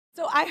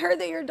I heard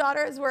that your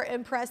daughters were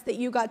impressed that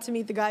you got to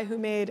meet the guy who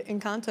made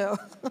Encanto.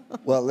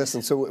 Well,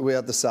 listen, so we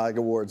had the SAG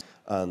Awards,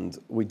 and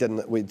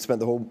we'd spent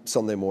the whole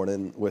Sunday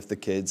morning with the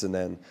kids, and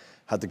then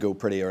had to go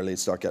pretty early to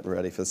start getting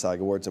ready for the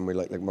SAG Awards, and we're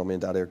like Mummy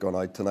and Daddy are going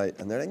out tonight,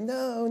 and they're like,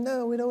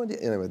 no, we don't want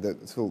to. Anyway, the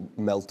whole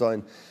meltdown.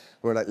 And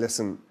we're like,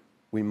 listen,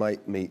 we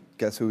might meet.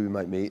 Guess who we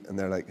might meet? And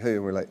they're like, who?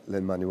 And we're like,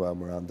 Lin-Manuel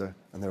Miranda.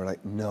 And they were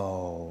like,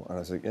 no. And I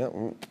was like, yeah,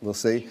 we'll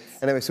see.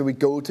 Anyway, so we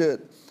go to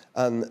it,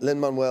 and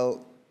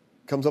Lin-Manuel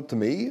comes up to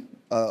me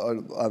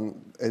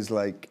and is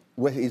like,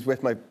 he's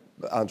with my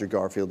Andrew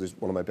Garfield, who's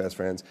one of my best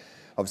friends.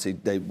 Obviously,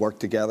 they worked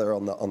together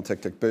on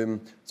Tick Tick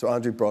Boom. So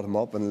Andrew brought him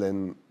up, and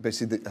Lynn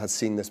basically has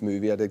seen this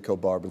movie I did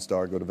called Barb and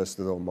Star Go to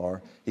Vista Del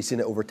Mar. He's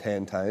seen it over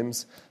 10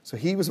 times. So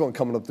he was the one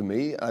coming up to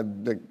me. I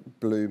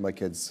blew my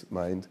kid's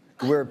mind.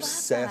 We're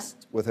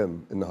obsessed with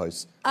him in the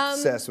house.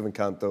 Obsessed with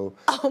Encanto.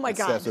 Oh my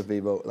God. Obsessed with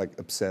Vivo, like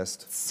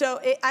obsessed. So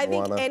I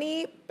think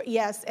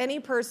any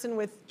person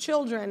with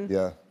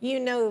children, you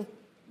know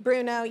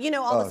Bruno, you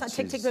know all the songs,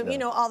 Tick Tick Boom, you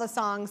know all the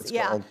songs. It's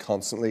on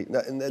constantly.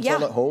 And it's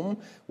on at home,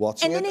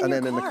 watching it, and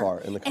then in the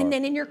car. And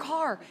then in your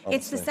car. Honestly.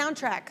 It's the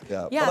soundtrack.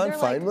 Yeah, but I'm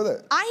fine with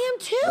it. I am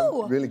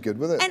too. I'm really good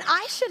with it. And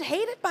I should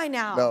hate it by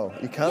now. No,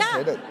 you can't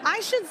hate it.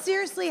 I should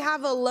seriously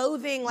have a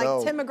loathing,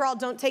 like Tim McGraw,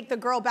 Don't Take the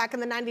Girl. Back in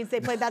the 90s, they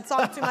played that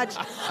song too much.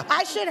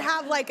 I should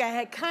have like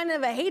a kind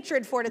of a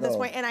hatred for it at this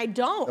point, and I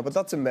don't. No, but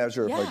that's a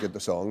measure of how good the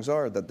songs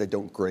are, that they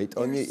don't grate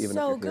on you, even if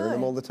you're hearing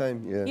them all the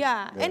time.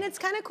 Yeah, and it's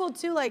kind of cool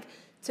too, like,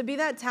 to be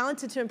that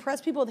talented, to impress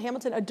people with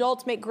Hamilton,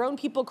 adults, make grown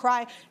people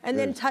cry, and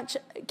then touch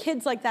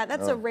kids like that.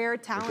 That's a rare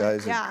talent. The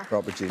guy's a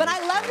proper genius. But I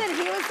love that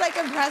he was like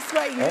impressed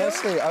by you.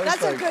 Honestly, I was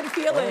That's a good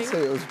feeling. Honestly,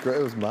 it was great.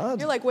 It was mad.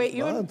 You're like, wait,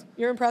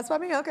 you're impressed by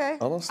me? Okay.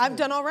 Honestly. I've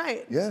done all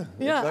right. Yeah.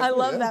 Yeah, exactly, I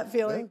love that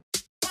feeling.